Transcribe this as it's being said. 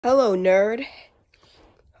Hello, nerd.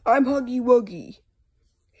 I'm Huggy Wuggy.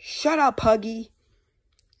 Shut up, Huggy.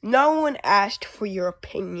 No one asked for your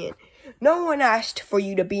opinion. No one asked for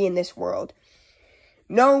you to be in this world.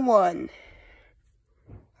 No one.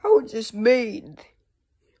 I was just made.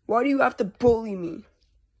 Why do you have to bully me?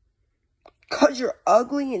 'Cause you're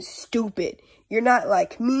ugly and stupid. You're not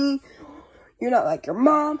like me. You're not like your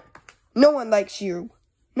mom. No one likes you.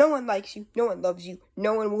 No one likes you. No one loves you.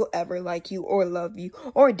 No one will ever like you or love you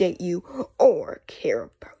or date you or care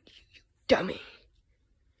about you, you dummy.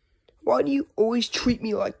 Why do you always treat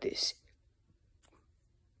me like this?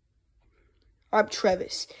 I'm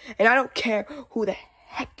Travis, and I don't care who the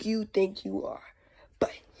heck you think you are,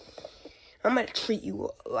 but I'm gonna treat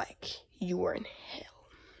you like you are in hell.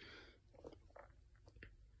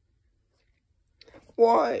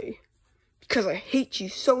 Why? Because I hate you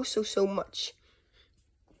so much.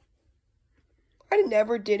 I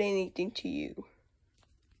never did anything to you.